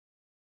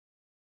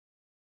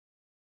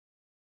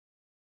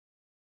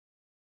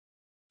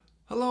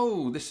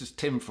Hello, this is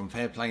Tim from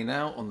Fair Play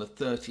Now on the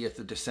 30th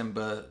of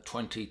December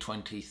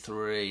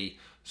 2023.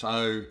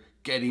 So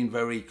getting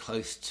very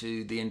close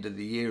to the end of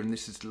the year, and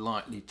this is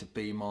likely to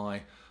be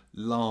my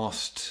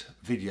last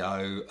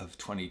video of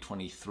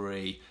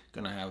 2023.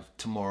 Gonna have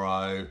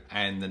tomorrow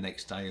and the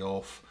next day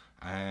off,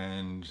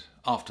 and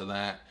after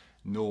that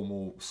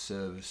normal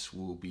service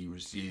will be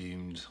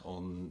resumed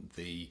on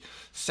the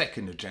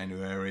 2nd of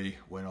January,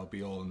 when I'll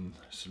be on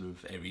sort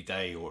of every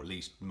day, or at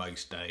least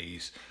most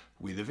days,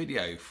 with a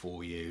video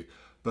for you.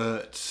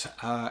 But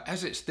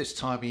as it's this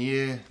time of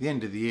year, the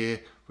end of the year,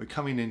 we're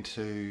coming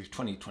into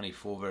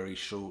 2024 very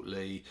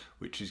shortly,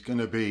 which is going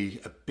to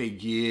be a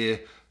big year.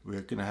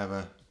 We're going to have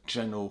a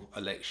general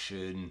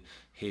election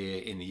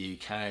here in the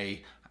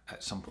UK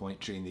at some point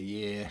during the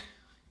year.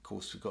 Of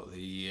course, we've got the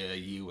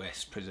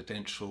US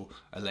presidential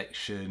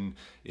election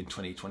in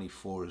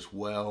 2024 as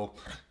well,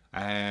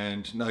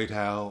 and no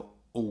doubt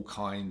all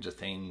kinds of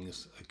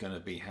things are going to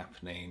be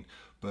happening.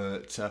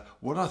 But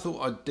what I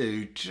thought I'd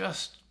do,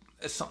 just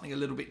as something a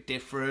little bit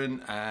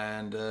different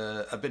and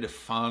a bit of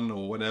fun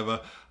or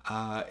whatever,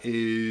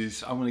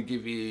 is I'm going to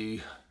give you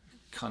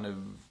kind of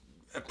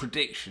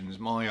predictions,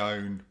 my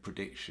own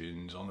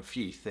predictions on a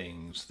few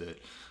things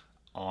that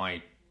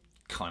I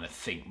kind of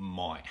think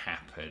might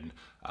happen.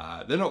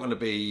 They're not going to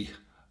be,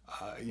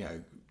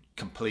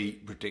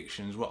 complete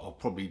predictions. What I'll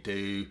probably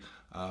do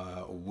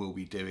or will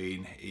be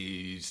doing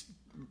is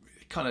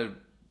kind of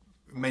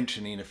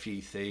mentioning a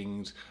few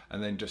things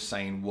and then just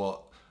saying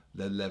what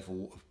the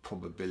level of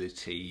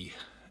probability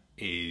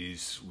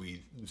is, with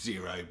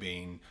 0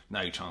 being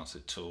no chance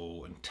at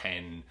all and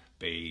 10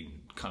 being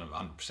kind of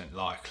 100%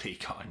 likely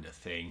kind of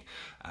thing,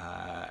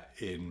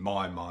 in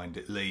my mind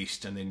at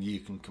least. And then you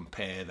can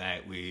compare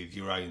that with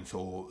your own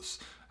thoughts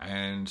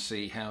and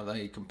see how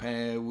they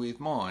compare with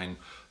mine.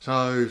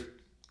 So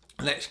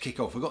let's kick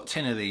off. We've got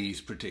 10 of these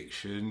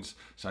predictions.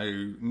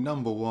 So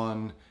number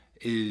 1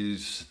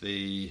 is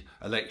the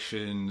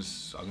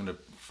elections. I'm going to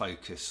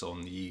focus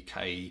on the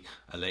UK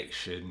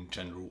election,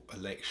 general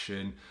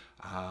election,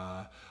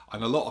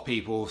 and a lot of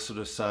people sort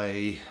of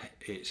say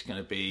it's going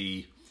to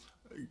be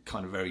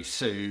kind of very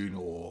soon,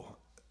 or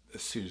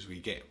as soon as we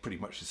get, pretty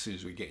much as soon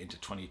as we get into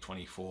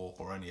 2024,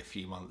 or only a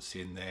few months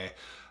in there.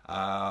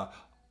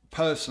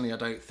 Personally, I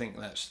don't think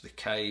that's the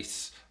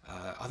case.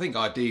 I think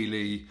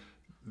ideally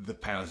the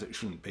powers that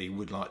shouldn't be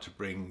would like to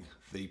bring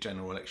the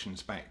general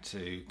elections back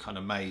to kind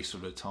of May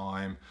sort of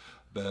time,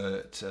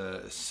 but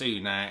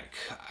Sunak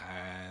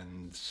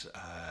and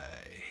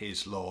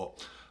his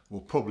lot will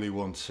probably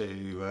want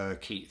to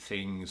keep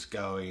things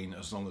going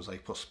as long as they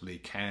possibly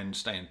can,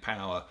 stay in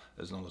power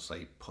as long as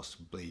they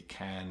possibly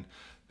can,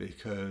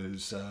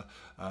 because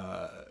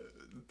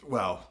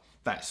well,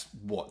 that's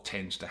what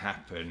tends to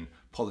happen.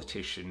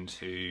 Politicians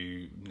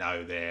who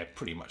know they're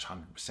pretty much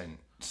 100%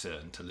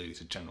 certain to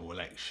lose a general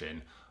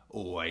election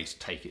always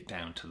take it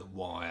down to the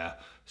wire.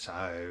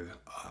 So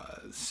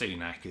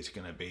Sunak is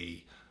going to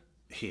be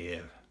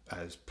here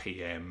as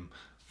PM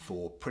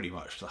for pretty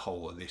much the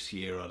whole of this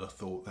year. I'd have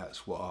thought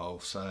that's what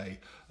I'll say.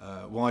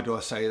 Why do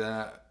I say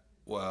that?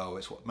 Well,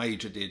 it's what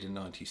Major did in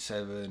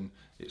 '97,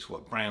 it's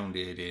what Brown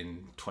did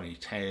in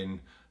 2010.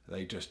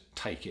 They just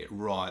take it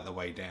right the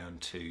way down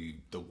to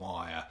the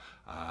wire.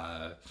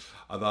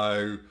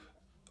 Although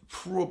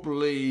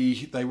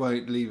probably they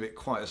won't leave it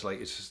quite as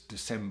late as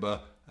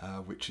December,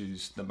 which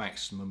is the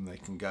maximum they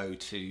can go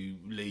to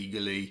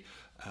legally.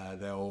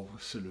 They'll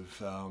sort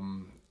of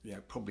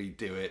probably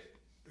do it,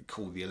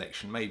 call the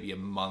election maybe a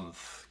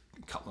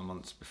couple of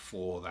months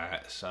before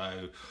that.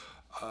 So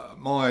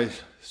my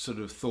sort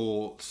of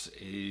thoughts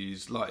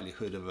is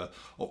likelihood of a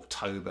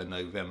October,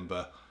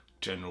 November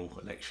general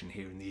election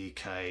here in the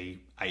UK,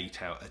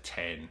 8 out of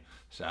 10.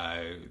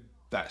 So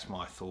that's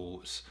my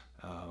thoughts,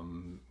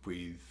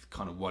 with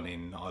kind of one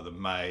in either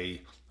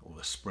May or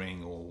the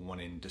spring, or one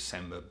in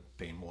December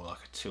being more like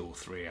a 2 or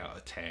 3 out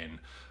of 10.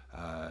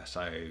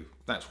 So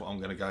that's what I'm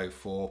going to go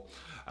for.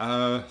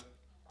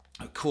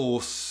 Of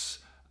course,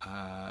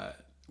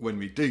 when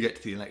we do get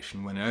to the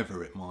election,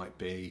 whenever it might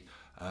be,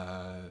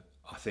 I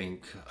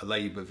think a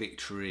Labour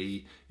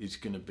victory is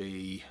going to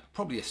be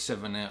probably a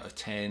 7 out of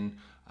 10.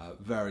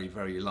 Very,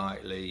 very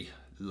likely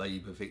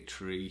Labour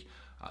victory.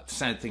 The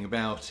sad thing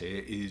about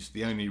it is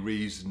the only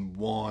reason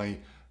why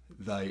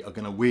they are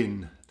going to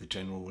win the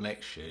general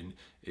election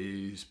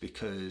is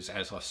because,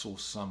 as I saw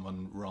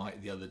someone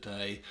write the other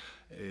day,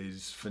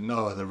 is for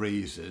no other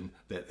reason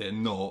that they're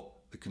not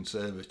the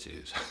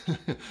Conservatives.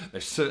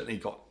 They've certainly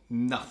got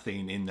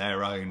nothing in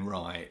their own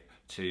right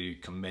to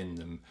commend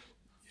them,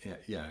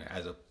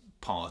 as a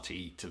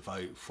party to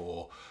vote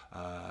for,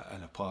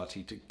 and a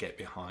party to get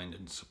behind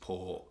and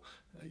support.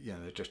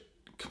 They're just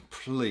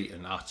complete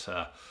and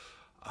utter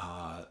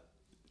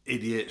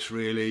idiots,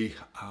 really.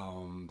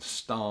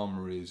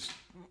 Starmer is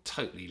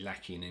totally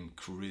lacking in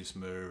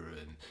charisma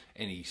and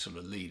any sort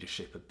of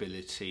leadership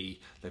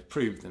ability. They've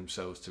proved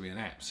themselves to be an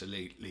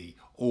absolutely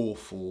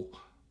awful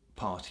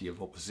party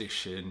of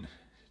opposition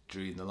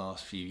during the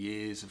last few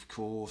years, of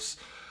course.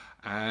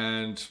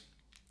 And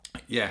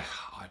yeah,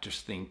 I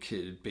just think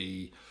it'd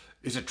be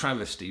it's a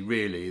travesty,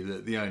 really,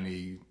 that the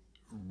only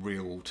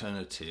real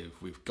alternative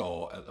we've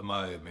got at the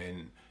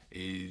moment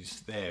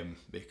is them,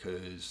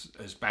 because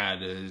as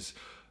bad as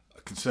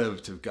the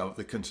Conservative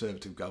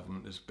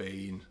government has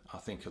been, I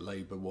think a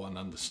Labour one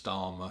under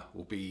Starmer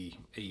will be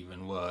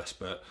even worse.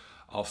 But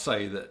I'll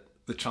say that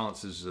the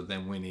chances of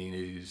them winning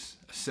is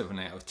a 7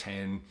 out of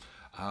 10.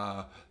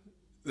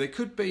 There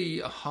could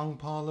be a hung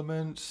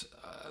parliament.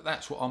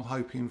 That's what I'm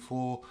hoping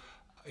for.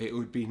 It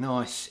would be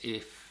nice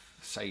if,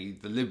 say,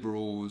 the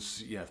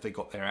Liberals, if they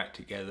got their act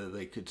together,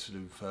 they could sort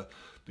of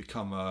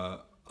become a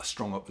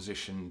strong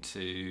opposition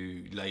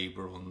to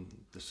Labour on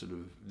the sort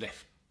of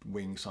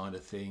left-wing side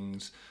of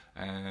things,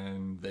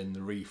 and then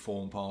the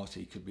Reform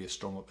Party could be a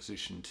strong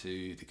opposition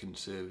to the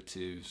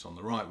Conservatives on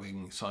the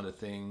right-wing side of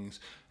things.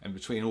 And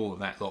between all of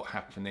that lot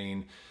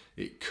happening,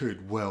 it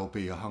could well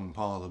be a hung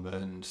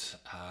parliament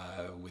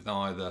with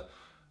either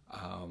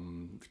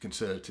the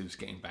Conservatives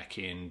getting back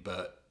in,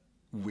 but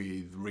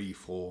with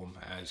Reform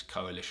as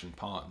coalition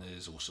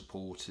partners or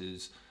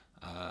supporters,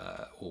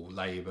 or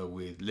Labour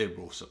with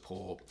Liberal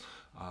support.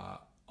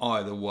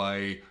 Either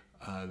way,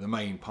 the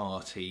main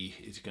party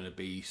is going to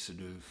be sort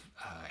of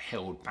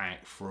held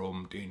back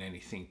from doing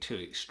anything too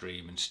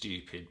extreme and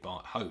stupid,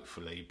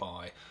 hopefully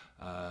by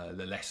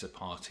the lesser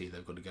party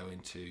they've got to go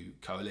into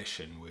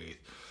coalition with.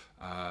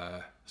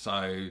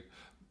 So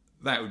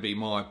that would be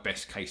my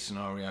best case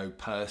scenario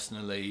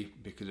personally,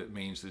 because it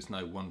means there's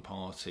no one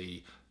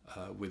party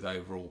with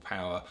overall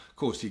power. Of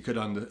course, you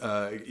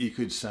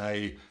could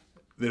say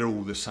they're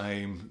all the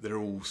same. They're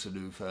all sort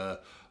of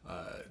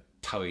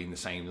towing the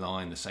same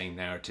line, the same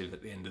narrative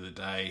at the end of the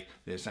day.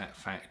 There's that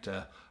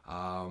factor.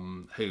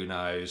 Who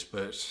knows?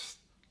 But,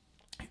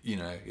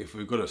 if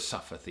we've got to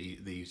suffer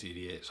these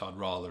idiots, I'd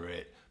rather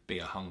it be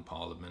a hung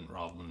parliament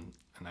rather than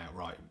an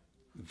outright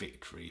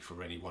victory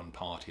for any one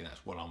party.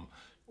 That's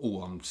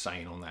all I'm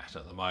saying on that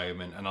at the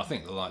moment. And I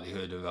think the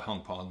likelihood of a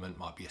hung parliament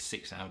might be a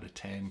 6 out of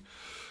 10.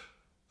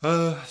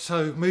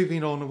 So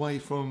moving on away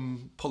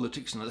from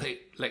politics and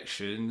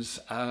elections,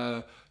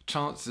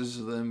 chances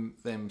of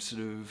them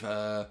sort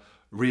of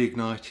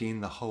reigniting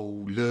the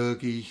whole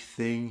Lurgy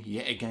thing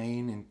yet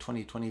again in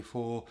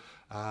 2024,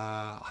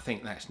 I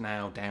think that's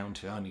now down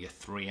to only a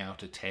 3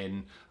 out of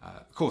 10.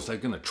 Of course, they're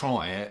going to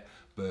try it,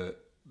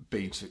 but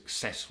being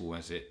successful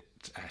at it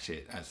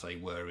as they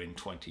were in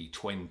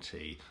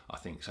 2020, I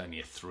think it's only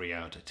a 3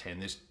 out of 10.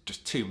 There's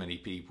just too many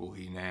people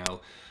who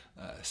now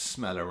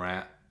smell a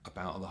rat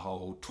about the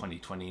whole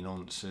 2020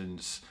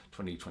 nonsense,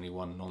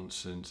 2021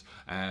 nonsense,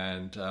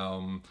 and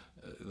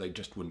they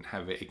just wouldn't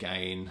have it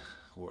again,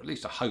 or at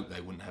least I hope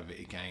they wouldn't have it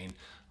again.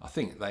 I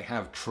think they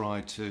have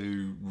tried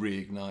to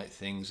reignite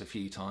things a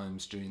few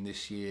times during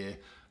this year,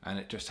 and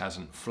it just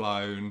hasn't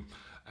flown.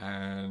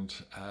 And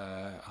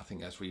I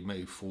think as we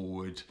move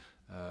forward,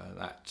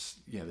 that's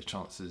the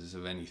chances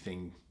of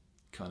anything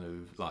kind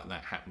of like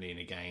that happening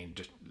again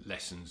just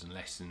lessens and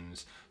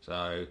lessens.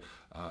 So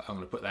I'm going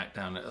to put that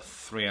down at a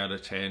 3 out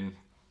of 10.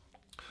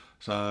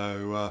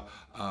 So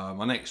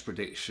my next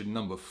prediction,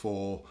 number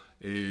 4,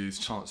 is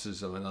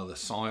chances of another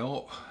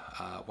PSYOP.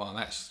 Well,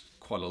 that's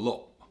quite a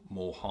lot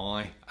more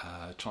high.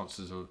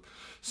 Chances of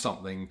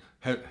something,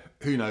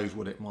 who knows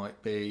what it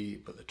might be,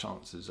 but the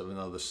chances of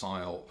another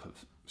PSYOP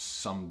of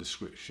some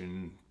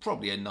description,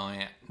 probably a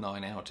 9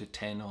 out of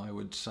 10, I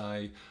would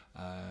say,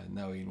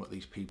 knowing what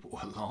these people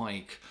are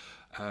like.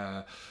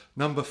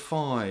 Number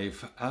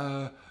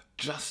 5,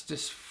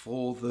 justice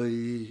for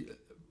the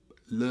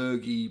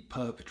Lurgy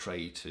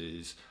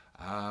perpetrators.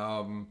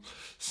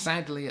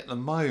 Sadly, at the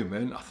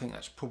moment, I think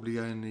that's probably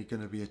only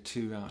going to be a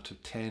 2 out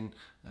of 10.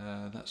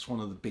 That's one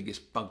of the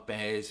biggest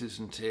bugbears,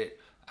 isn't it?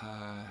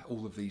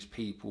 All of these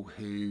people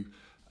who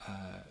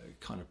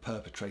kind of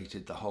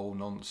perpetrated the whole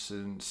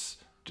nonsense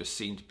just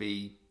seem to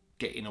be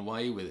getting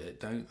away with it,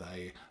 don't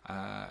they?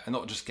 And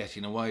not just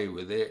getting away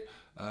with it,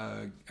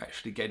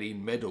 actually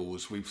getting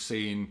medals. We've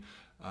seen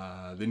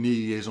the New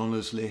Year's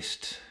Honours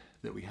list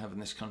that we have in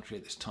this country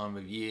at this time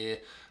of year,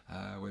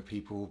 where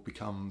people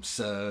become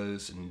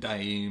sirs and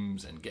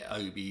dames and get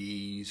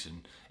OBEs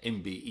and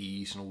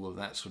MBEs and all of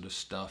that sort of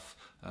stuff.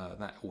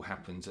 That all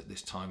happens at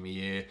this time of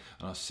year.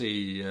 And I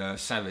see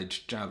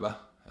Savage Jabber,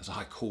 as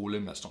I call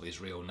him, that's not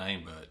his real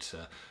name, but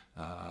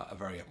a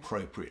very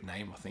appropriate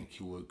name, I think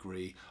you will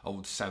agree.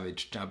 Old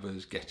Savage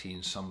Jabber's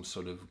getting some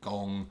sort of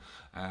gong,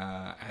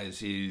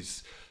 as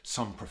is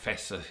some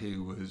professor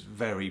who was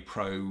very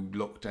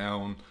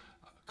pro-lockdown.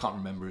 Can't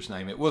remember his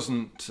name. It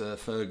wasn't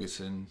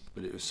Ferguson,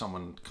 but it was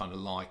someone kind of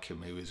like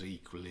him who was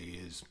equally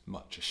as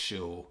much a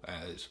shill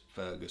as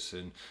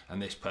Ferguson.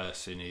 And this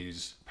person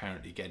is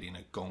apparently getting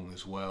a gong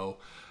as well,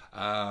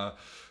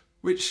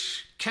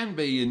 which can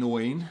be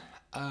annoying,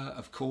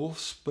 of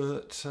course,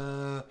 but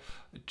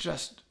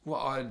just what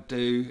I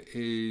do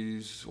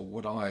is, or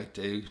what I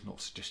do,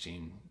 not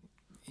suggesting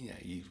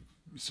you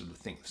sort of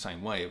think the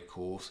same way, of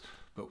course,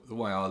 but the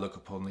way I look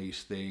upon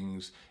these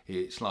things,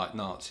 it's like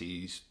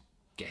Nazis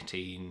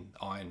getting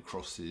iron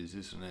crosses,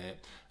 isn't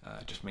it?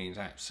 It just means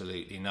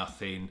absolutely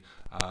nothing.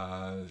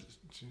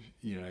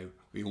 You know,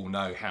 we all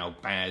know how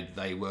bad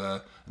they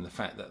were, and the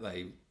fact that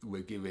they were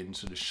given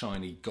sort of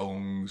shiny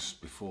gongs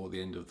before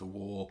the end of the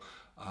war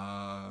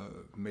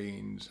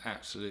means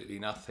absolutely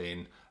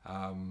nothing.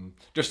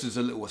 Just as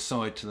a little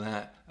aside to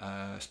that,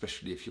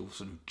 especially if you're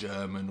sort of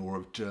German or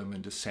of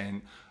German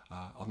descent,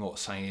 I'm not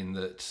saying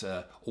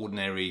that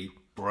ordinary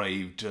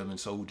brave German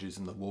soldiers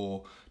in the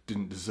war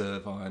didn't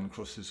deserve iron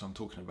crosses. I'm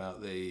talking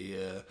about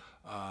the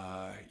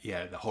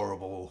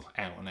horrible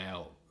out and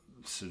out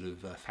sort of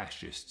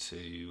fascists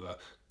who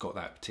got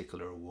that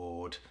particular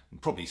award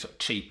and probably sort of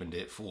cheapened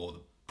it for the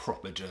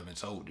proper German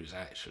soldiers,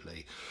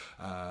 actually.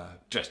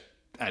 Just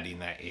adding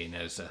that in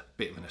as a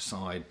bit of an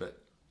aside,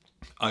 but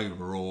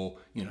overall,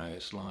 you know,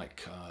 it's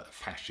like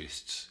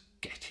fascists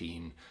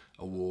getting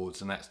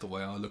awards, and that's the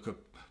way I look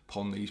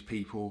upon these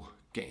people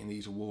getting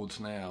these awards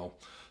now.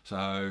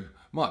 So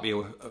might be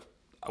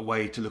a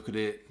way to look at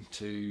it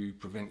to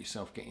prevent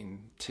yourself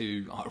getting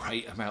too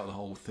irate about the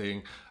whole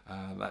thing.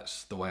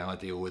 That's the way I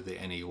deal with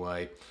it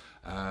anyway.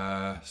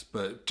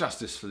 But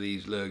justice for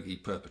these lurgy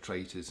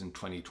perpetrators in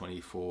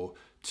 2024,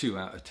 2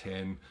 out of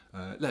 10.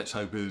 Let's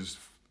hope as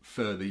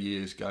further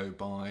years go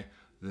by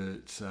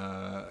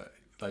that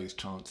those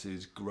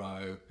chances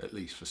grow, at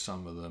least for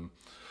some of them.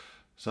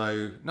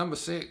 So number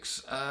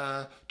 6,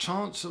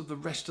 chance of the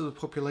rest of the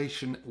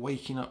population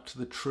waking up to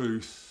the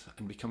truth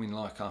and becoming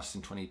like us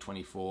in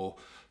 2024.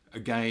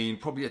 Again,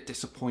 probably a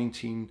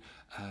disappointing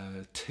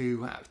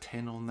 2 out of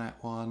 10 on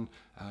that one.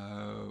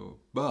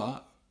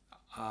 But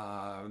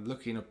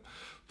looking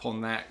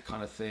upon that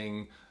kind of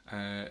thing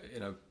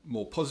in a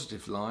more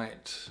positive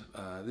light,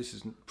 this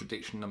is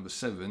prediction number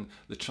 7,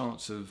 the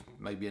chance of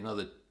maybe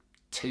another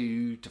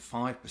 2 to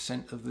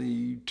 5% of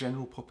the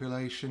general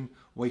population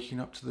waking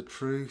up to the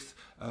truth.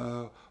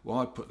 Well,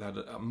 I'd put that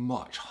at a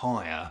much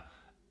higher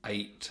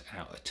 8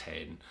 out of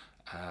 10.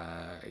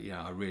 You know,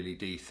 I really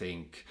do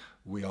think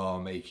we are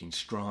making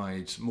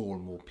strides. More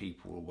and more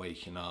people are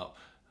waking up.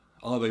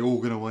 Are they all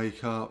going to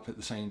wake up at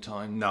the same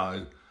time?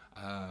 No.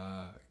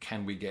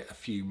 Can we get a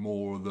few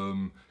more of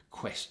them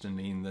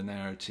questioning the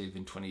narrative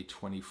in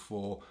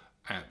 2024?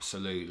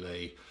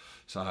 Absolutely.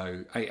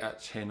 So 8 out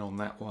of 10 on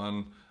that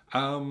one.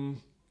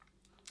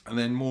 And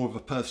then more of a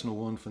personal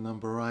one for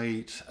number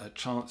 8,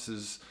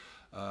 chances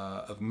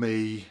of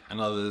me and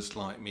others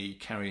like me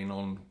carrying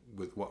on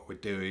with what we're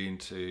doing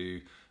to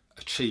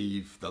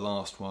achieve the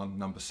last one,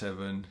 number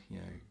 7, you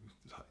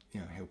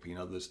know, helping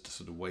others to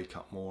sort of wake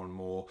up more and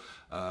more.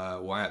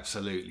 Well,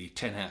 absolutely,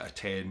 10 out of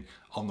 10,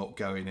 I'm not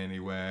going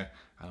anywhere,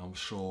 and I'm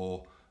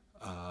sure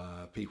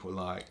people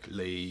like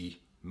Lee,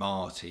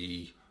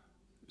 Marty,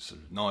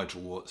 sort of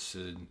Nigel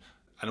Watson,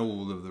 and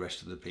all of the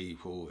rest of the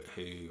people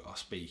who are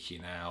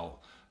speaking out,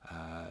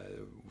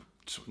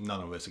 none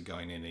of us are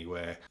going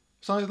anywhere.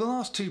 So the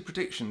last 2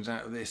 predictions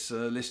out of this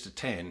list of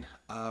 10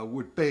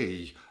 would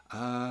be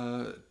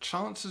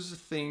chances of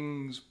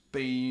things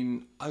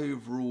being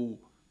overall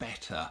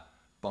better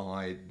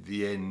by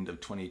the end of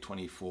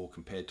 2024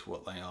 compared to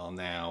what they are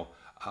now.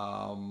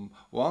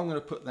 Well, I'm going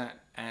to put that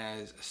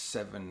as a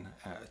 7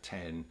 out of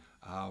 10.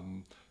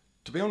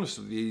 To be honest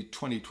with you,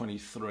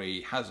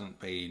 2023 hasn't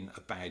been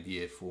a bad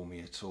year for me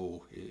at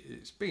all.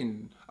 It's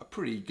been a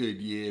pretty good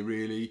year,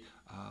 really.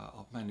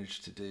 I've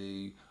managed to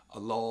do a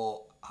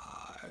lot,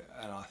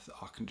 and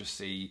I can just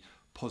see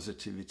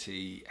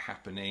positivity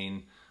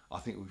happening. I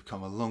think we've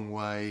come a long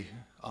way.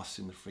 Us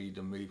in the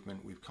freedom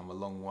movement, we've come a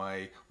long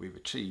way. We've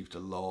achieved a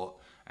lot,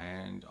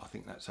 and I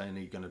think that's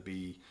only going to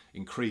be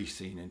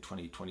increasing in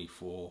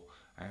 2024.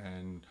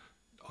 And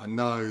I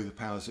know the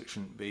powers that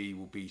shouldn't be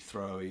will be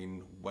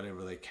throwing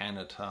whatever they can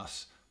at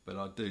us, but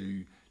I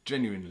do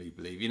genuinely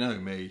believe, you know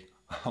me,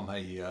 I'm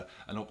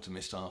an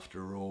optimist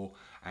after all,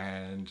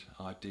 and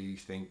I do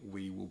think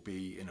we will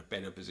be in a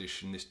better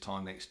position this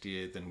time next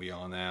year than we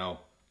are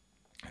now,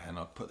 and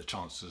I'd put the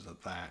chances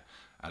of that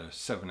at a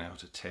 7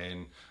 out of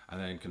 10. And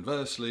then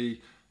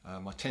conversely,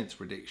 my 10th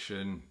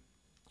prediction,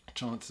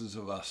 chances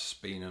of us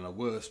being in a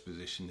worse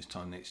position this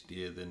time next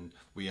year than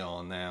we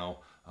are now,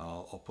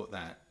 I'll put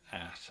that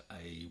at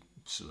a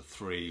sort of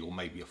 3 or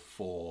maybe a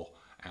 4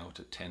 out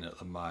of 10 at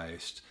the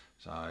most.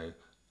 So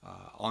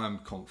I'm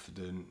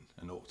confident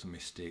and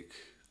optimistic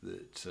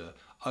that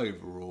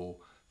overall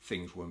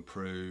things will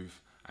improve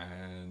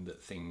and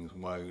that things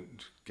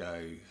won't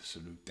go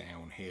sort of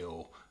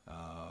downhill,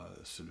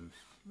 sort of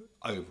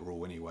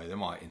overall anyway. They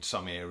might in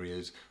some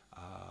areas,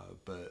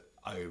 but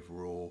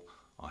overall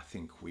I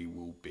think we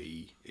will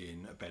be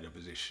in a better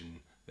position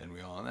than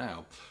we are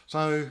now.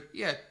 So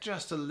yeah,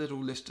 just a little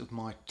list of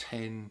my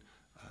 10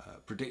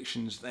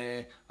 predictions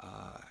there.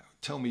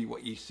 Tell me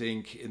what you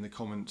think in the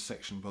comments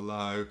section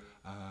below.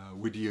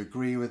 Would you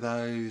agree with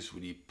those?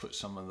 Would you put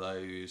some of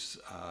those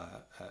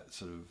at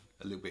sort of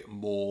a little bit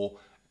more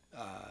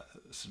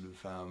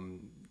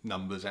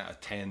numbers out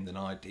of 10 than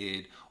I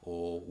did,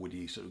 or would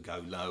you sort of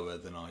go lower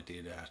than I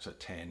did out of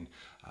 10?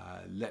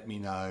 Let me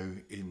know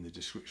in the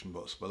description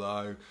box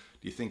below.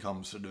 Do you think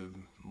I'm sort of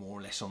more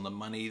or less on the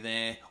money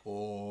there,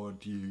 or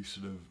do you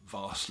sort of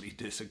vastly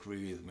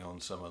disagree with me on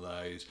some of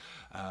those?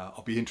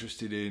 I'll be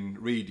interested in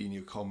reading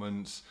your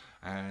comments,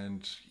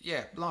 and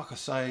yeah, like I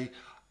say,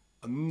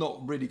 I'm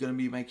not really going to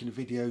be making a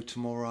video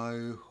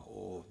tomorrow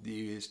or New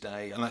Year's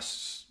Day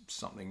unless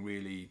something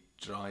really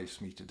drives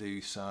me to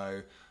do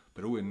so,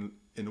 but in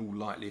all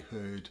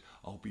likelihood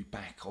I'll be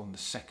back on the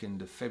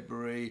 2nd of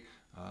February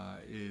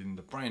in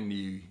the brand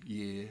new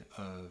year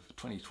of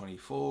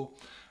 2024,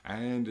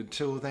 and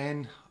until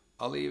then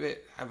I'll leave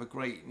it. Have a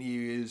great New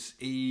Year's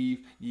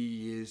Eve, New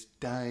Year's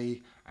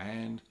Day,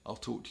 and I'll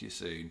talk to you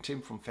soon.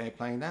 Tim from Fair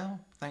Play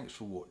Now, thanks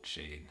for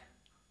watching.